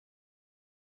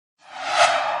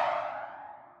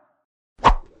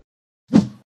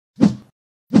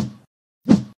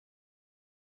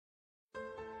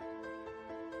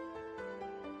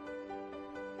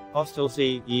Hostel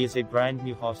Zrće is a brand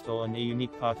new hostel and a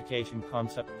unique partycation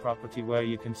concept property where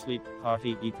you can sleep,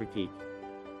 party, eat, repeat.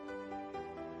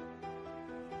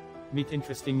 Meet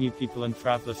interesting new people and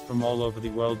travelers from all over the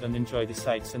world and enjoy the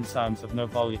sights and sounds of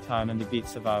Novolia town and the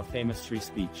beats of our famous Free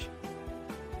Speech.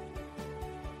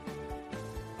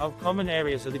 Our common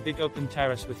areas are the big open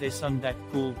terrace with a sun deck,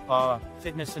 pool, bar,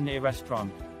 fitness and a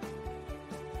restaurant.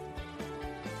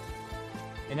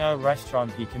 In our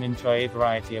restaurant you can enjoy a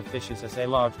variety of dishes as a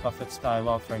large buffet-style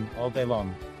offering all day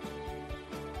long.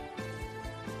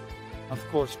 Of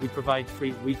course we provide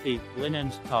free Wi-Fi,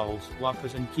 linens, towels,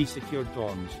 lockers and key-secured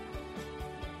dorms.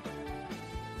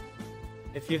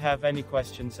 If you have any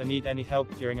questions or need any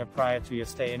help during or prior to your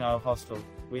stay in our hostel,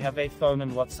 we have a phone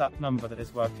and WhatsApp number that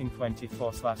is working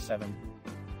 24/7.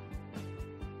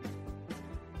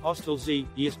 Hostel Zrće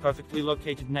is perfectly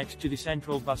located next to the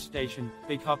central bus station,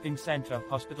 big shopping center,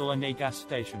 hospital and a gas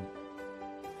station.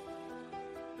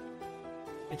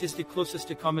 It is the closest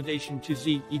accommodation to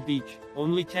Zrće beach,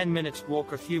 only 10 minutes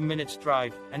walk or few minutes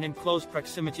drive, and in close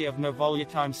proximity of Novolia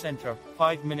town center,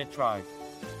 5-minute drive.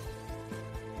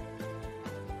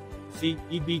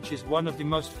 Zrće beach is one of the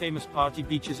most famous party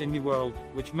beaches in the world,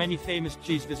 which many famous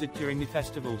Gs visit during the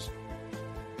festivals.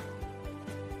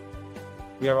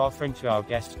 We are offering to our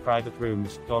guests private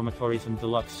rooms, dormitories and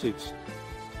deluxe suites.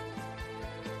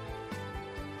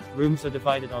 Rooms are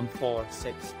divided on 4,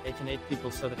 6, 8 and 8 people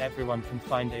so that everyone can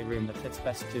find a room that fits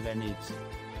best to their needs.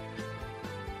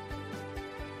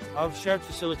 Our shared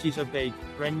facilities are big,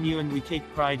 brand new and we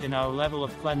take pride in our level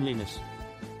of cleanliness.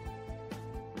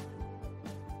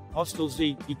 Hostel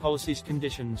Zrće policies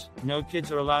conditions: no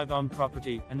kids are allowed on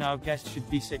property, and our guests should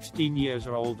be 16 years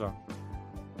or older.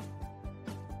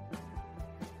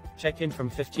 Check-in from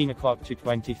 15 o'clock to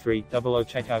 23:00,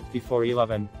 check-out before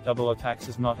 11:00,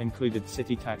 taxes not included,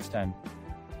 city tax 10.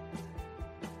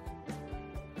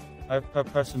 Per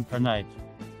person per night.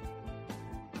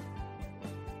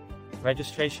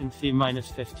 Registration fee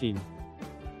 -15.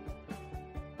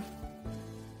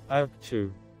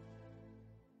 2.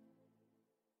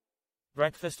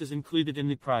 Breakfast is included in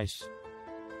the price.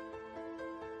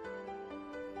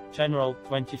 General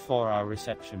 24-hour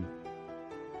reception.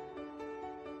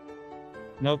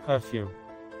 No curfew.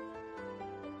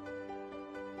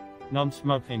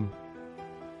 Non-smoking.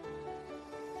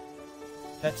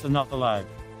 Pets are not allowed.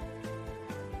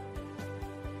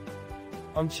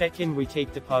 On check-in we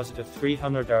take deposit of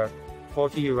 €300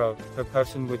 €40 per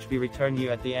person, which we return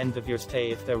you at the end of your stay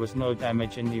if there was no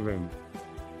damage in the room.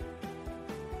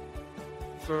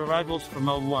 For arrivals from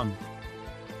 01